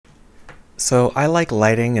So I like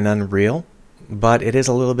lighting in Unreal, but it is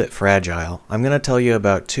a little bit fragile. I'm going to tell you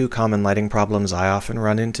about two common lighting problems I often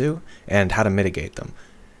run into and how to mitigate them.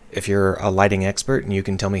 If you're a lighting expert and you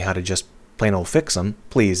can tell me how to just plain old fix them,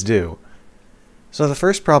 please do. So the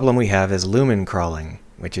first problem we have is lumen crawling,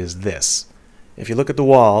 which is this. If you look at the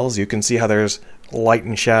walls, you can see how there's light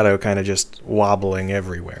and shadow kind of just wobbling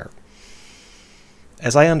everywhere.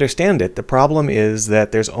 As I understand it, the problem is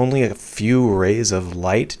that there's only a few rays of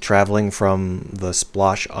light traveling from the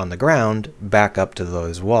splosh on the ground back up to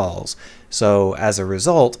those walls. So as a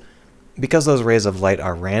result, because those rays of light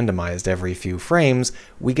are randomized every few frames,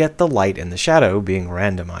 we get the light and the shadow being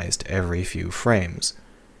randomized every few frames.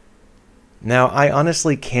 Now, I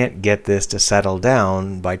honestly can't get this to settle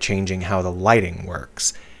down by changing how the lighting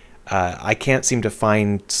works. I can't seem to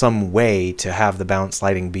find some way to have the bounce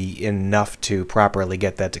lighting be enough to properly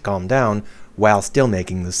get that to calm down while still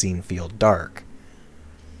making the scene feel dark.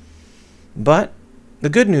 But the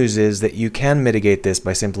good news is that you can mitigate this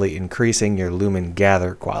by simply increasing your lumen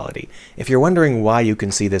gather quality. If you're wondering why you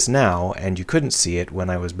can see this now and you couldn't see it when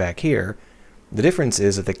I was back here, the difference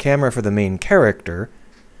is that the camera for the main character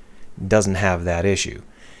doesn't have that issue.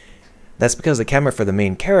 That's because the camera for the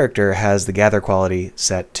main character has the gather quality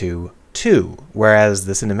set to 2, whereas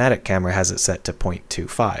the cinematic camera has it set to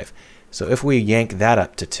 0.25. So if we yank that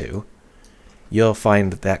up to 2, you'll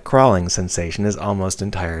find that that crawling sensation is almost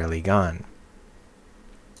entirely gone.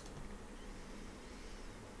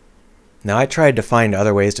 Now I tried to find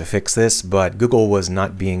other ways to fix this, but Google was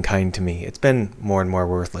not being kind to me. It's been more and more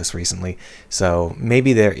worthless recently, so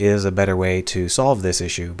maybe there is a better way to solve this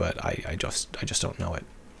issue, but I just don't know it.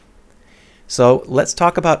 So let's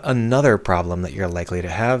talk about another problem that you're likely to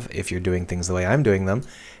have if you're doing things the way I'm doing them,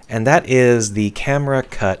 and that is the camera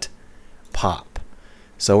cut pop.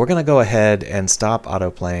 So we're going to go ahead and stop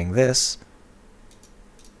autoplaying this,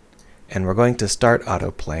 and we're going to start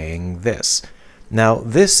autoplaying this. Now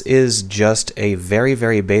this is just a very,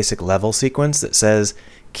 very basic level sequence that says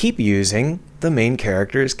keep using the main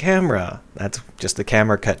character's camera. That's just the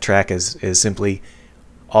camera cut track is simply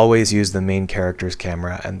always use the main character's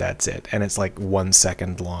camera, and that's it. And it's like 1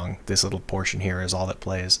 second long. This little portion here is all that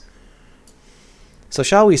plays. So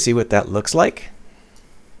shall we see what that looks like?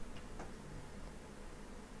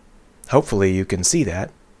 Hopefully you can see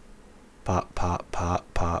that. Pop, pop, pop,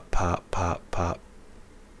 pop, pop, pop, pop.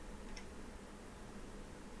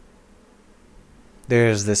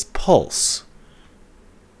 There's this pulse.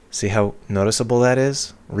 See how noticeable that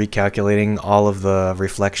is? Recalculating all of the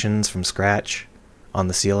reflections from scratch on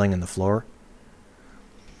the ceiling and the floor.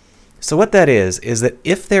 So what that is that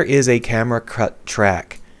if there is a camera cut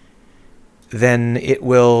track, then it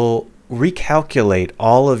will recalculate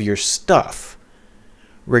all of your stuff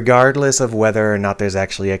regardless of whether or not there's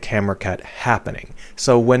actually a camera cut happening.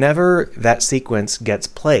 So whenever that sequence gets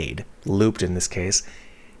played, looped in this case,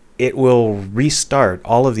 it will restart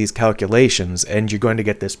all of these calculations and you're going to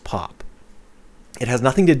get this pop. It has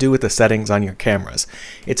nothing to do with the settings on your cameras.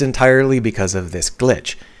 It's entirely because of this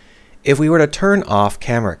glitch. If we were to turn off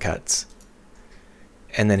camera cuts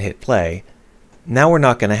and then hit play, now we're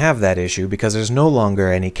not going to have that issue because there's no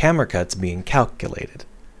longer any camera cuts being calculated.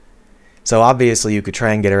 So obviously you could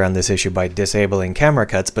try and get around this issue by disabling camera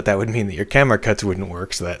cuts, but that would mean that your camera cuts wouldn't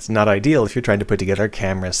work, so that's not ideal if you're trying to put together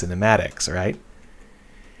camera cinematics, right?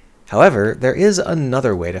 However, there is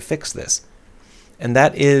another way to fix this, and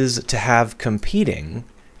that is to have competing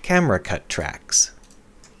camera cut tracks.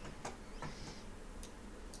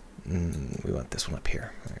 We want this one up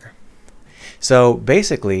here. There. So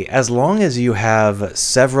basically, as long as you have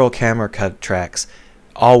several camera cut tracks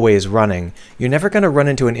always running, you're never going to run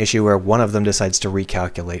into an issue where one of them decides to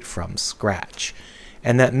recalculate from scratch.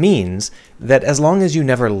 And that means that as long as you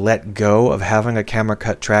never let go of having a camera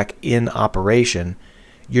cut track in operation,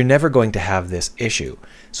 you're never going to have this issue.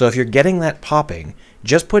 So if you're getting that popping,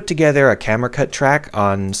 just put together a camera cut track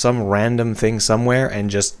on some random thing somewhere and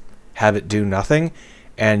just have it do nothing,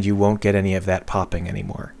 and you won't get any of that popping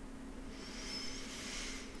anymore.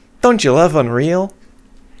 Don't you love Unreal?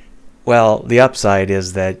 Well, the upside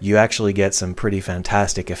is that you actually get some pretty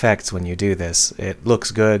fantastic effects when you do this. It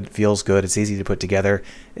looks good, feels good, it's easy to put together.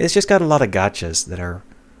 It's just got a lot of gotchas that are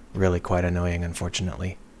really quite annoying,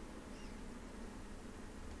 unfortunately.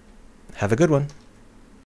 Have a good one.